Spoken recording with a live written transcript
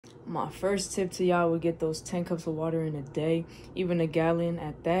My first tip to y'all would get those 10 cups of water in a day, even a gallon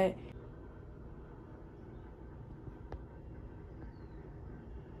at that.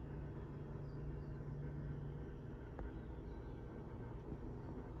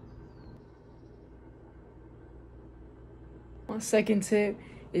 My second tip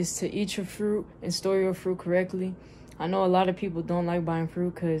is to eat your fruit and store your fruit correctly. I know a lot of people don't like buying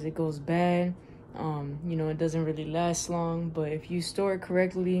fruit because it goes bad. You know, it doesn't really last long. But if you store it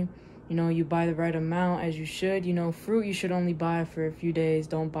correctly, you know, you buy the right amount as you should. You know, fruit you should only buy for a few days.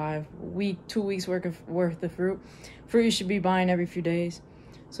 Don't buy a week, 2 weeks worth of fruit. Fruit you should be buying every few days.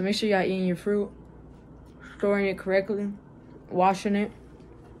 So make sure y'all eating your fruit, storing it correctly, washing it.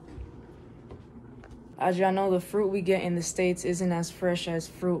 As y'all know, the fruit we get in the States isn't as fresh as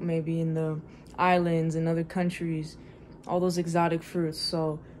fruit maybe in the islands and other countries, all those exotic fruits.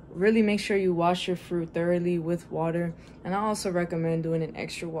 So really make sure you wash your fruit thoroughly with water. And I also recommend doing an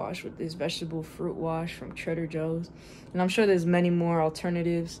extra wash with this vegetable fruit wash from Trader Joe's. And I'm sure there's many more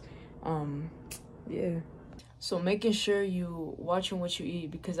alternatives. Yeah. So making sure you watching what you eat,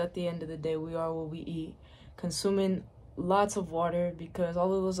 because at the end of the day, we are what we eat. Consuming lots of water, because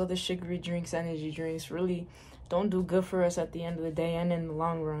all of those other sugary drinks, energy drinks, really don't do good for us at the end of the day and in the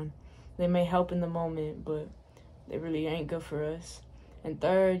long run. They may help in the moment, but they really ain't good for us. And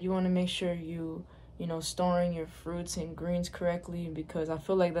third, you want to make sure you know, storing your fruits and greens correctly, because I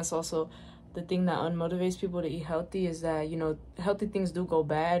feel like that's also the thing that unmotivates people to eat healthy, is that, you know, healthy things do go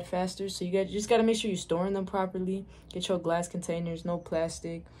bad faster. So you just got to make sure you're storing them properly. Get your glass containers, no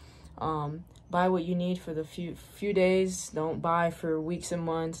plastic. Buy what you need for the few days. Don't buy for weeks and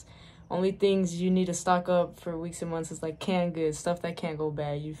months. Only things you need to stock up for weeks and months is like canned goods, stuff that can't go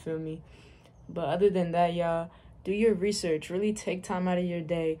bad, you feel me? But other than that, y'all, do your research. Really take time out of your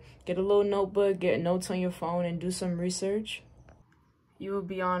day. Get a little notebook, get notes on your phone, and do some research. You will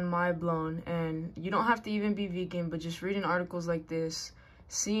be on mind blown. And you don't have to even be vegan, but just reading articles like this,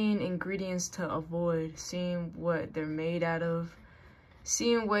 seeing ingredients to avoid, seeing what they're made out of,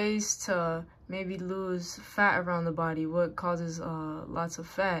 seeing ways to maybe lose fat around the body, what causes lots of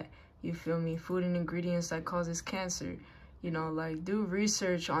fat, you feel me? Food and ingredients that causes cancer. You know, like, do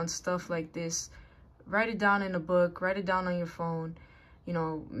research on stuff like this. Write it down in a book, write it down on your phone. You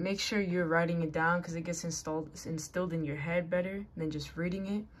know, make sure you're writing it down, because it gets instilled in your head better than just reading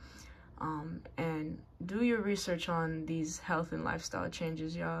it. And do your research on these health and lifestyle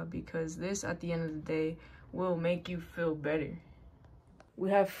changes, y'all, because this, at the end of the day, will make you feel better. We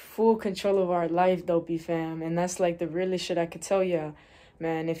have full control of our life, Dopey fam, and that's like the realest shit I could tell ya.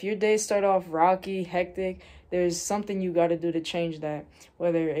 Man, if your days start off rocky, hectic, there's something you gotta do to change that.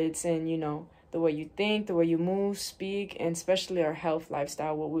 Whether it's in, you know, the way you think, the way you move, speak, and especially our health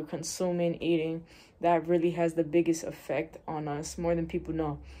lifestyle, what we're consuming, eating, that really has the biggest effect on us, more than people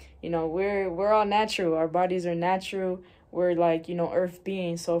know. You know, we're all natural. Our bodies are natural. We're like, you know, earth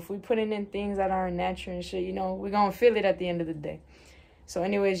beings. So if we putting in things that aren't natural and shit, you know, we're gonna feel it at the end of the day. So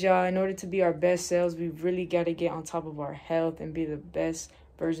anyways, y'all, in order to be our best selves, we really got to get on top of our health and be the best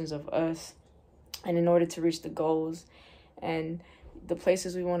versions of us. And in order to reach the goals and the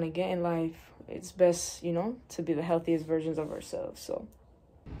places we want to get in life, it's best, you know, to be the healthiest versions of ourselves. So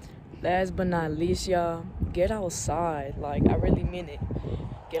last but not least, y'all, get outside. Like, I really mean it.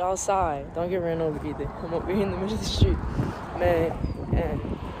 Get outside. Don't get ran over either. I'm over here in the middle of the street, man. And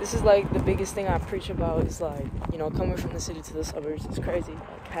this is like the biggest thing I preach about, is like, you know, coming from the city to the suburbs. It's crazy,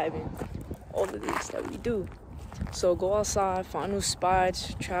 like having all of this that we do. So go outside, find new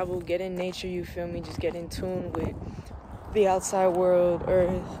spots, travel, get in nature, you feel me? Just get in tune with the outside world,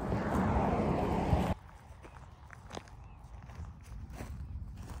 earth.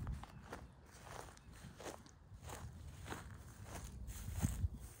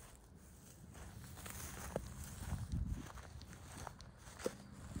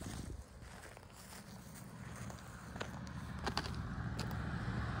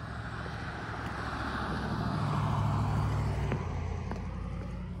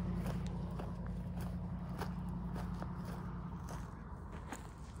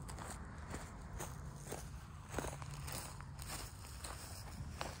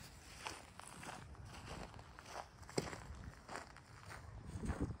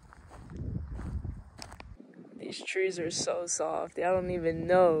 These trees are so soft. I don't even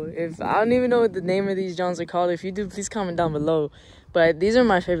know what the name of these Johns are called. If you do, please comment down below. But these are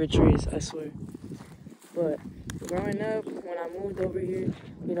my favorite trees, I swear. But growing up, when I moved over here,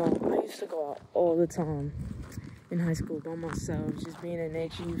 you know, I used to go out all the time in high school by myself, just being in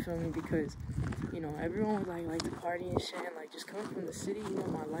nature, you feel me? Because, you know, everyone would like to party and shit, and like just coming from the city, you know,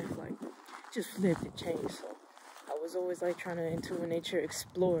 my life like just flipped and changed. So I was always like trying to into nature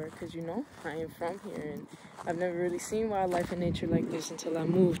explore, because you know I am from here and I've never really seen wildlife and nature like this until I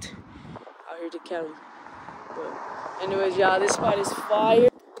moved out here to Cali. But anyways, y'all, this spot is fire.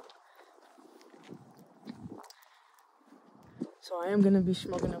 So I am gonna be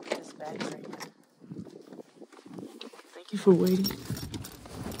smoking up with this bag right now. Thank you for waiting.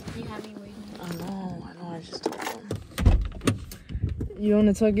 You have me waiting. I know, I just told them. You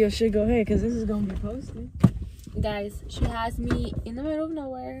wanna talk your shit? Go ahead, cause this is gonna be posted. Guys, she has me in the middle of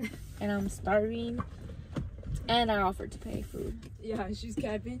nowhere, and I'm starving, and I offered to pay food. Yeah, she's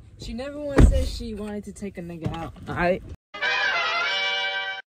capping. She never once said she wanted to take a nigga out. Alright.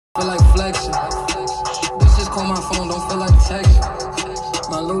 Feel like flexing. This just call my phone, don't feel like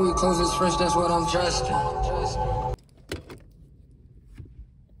texting. My Louis clothes is fresh, that's what I'm dressed in.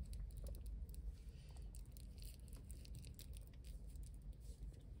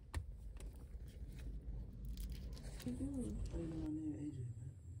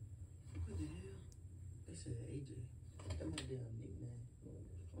 What the hell? They said AJ. That might be a nickname.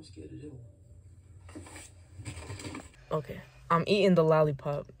 I'm scared of that one. Okay. I'm eating the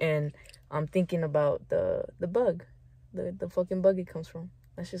lollipop and I'm thinking about the bug. The fucking bug it comes from.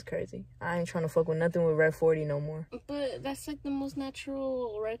 That's just crazy. I ain't trying to fuck with nothing with red 40 no more. But that's like the most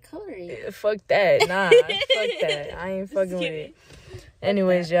natural red color. Fuck that. Nah, fuck that. I ain't fucking with it.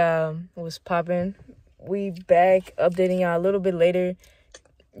 Anyways, y'all, what's poppin'? We back updating y'all a little bit later.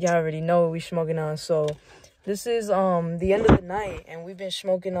 Y'all already know what we smoking on. So this is the end of the night and we've been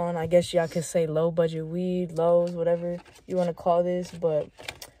smoking on, I guess y'all could say, low budget weed, lows, whatever you want to call this, but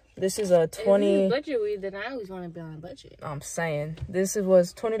this is a 20. If it's budget weed, then I always want to be on a budget. I'm saying this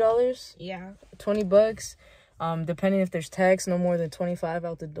was $20. Yeah, $20. Depending if there's tax, no more than 25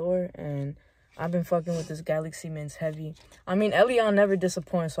 out the door. And I've been fucking with this Galaxy Mints heavy. I mean, Elion never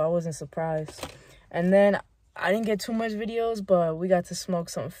disappoints, so I wasn't surprised. And then I didn't get too much videos, but we got to smoke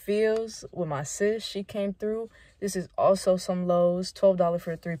some Feels with my sis. She came through. This is also some lows. $12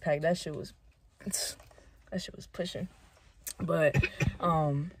 for a 3-pack. That shit was pushing. But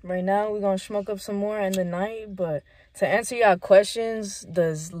right now we're gonna smoke up some more in the night. But to answer y'all questions,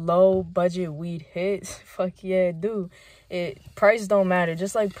 does low budget weed hit? Fuck yeah, it do. Price don't matter.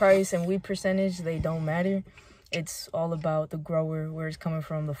 Just like price and weed percentage, they don't matter. It's all about the grower, where it's coming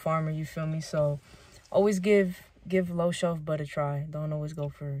from, the farmer, you feel me? So always give low shelf bud a try. Don't always go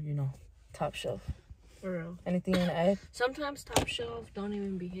for, you know, top shelf. for real. Anything you want to add? Sometimes top shelf don't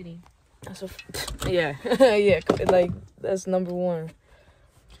even be hitting. That's yeah. Yeah, like, that's number one.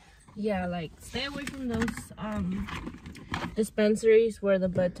 Yeah, like, stay away from those dispensaries where the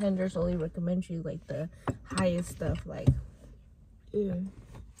bud tenders only recommend you, like, the highest stuff, like, you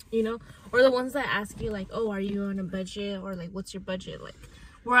know? Or the ones that ask you, like, oh, are you on a budget? Or, like, what's your budget? Like,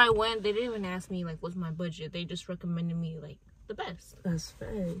 where I went, they didn't even ask me, like, what's my budget? They just recommended me, like, the best. That's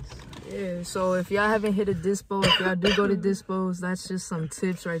facts. Yeah, so if y'all haven't hit a dispo, if y'all do go to dispos, that's just some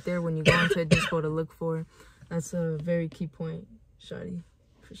tips right there when you go into a dispo to look for. That's a very key point, shawty,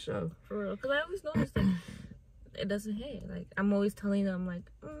 for sure. For real, because I always notice that it doesn't hit. Like, I'm always telling them, like,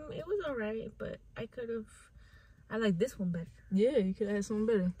 it was alright, but I like this one better. Yeah, you could add something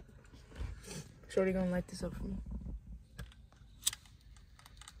better. Shorty gonna light this up for me.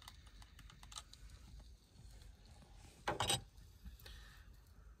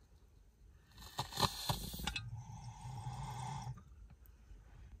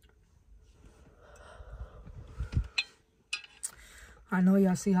 I know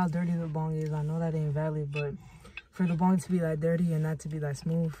y'all see how dirty the bong is. I know that ain't valid, but for the bong to be that dirty and not to be that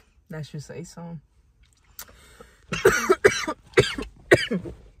smooth, that should say something.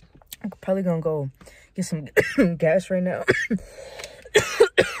 I'm probably gonna go get some gas right now.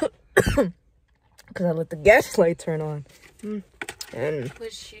 Because I let the gas light turn on. And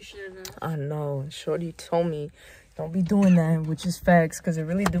Which you should have done. I know. Shorty told me, don't be doing that, which is facts, because it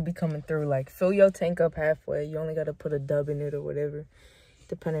really do be coming through. Like, fill your tank up halfway. You only got to put a dub in it or whatever,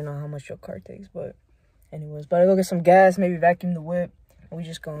 depending on how much your car takes. But anyways, better go get some gas, maybe vacuum the whip. And we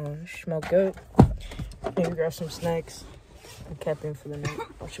just gonna smoke up. Maybe grab some snacks and cap in for the night.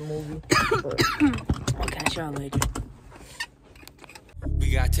 Watch a movie. But I'll catch y'all later.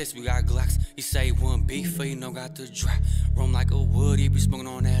 We got tests, we got Glocks. You say one beef, for you know got the dry. Roam like a wood, he be smoking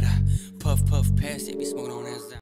on that. Puff, puff, pass, he be smoking on that.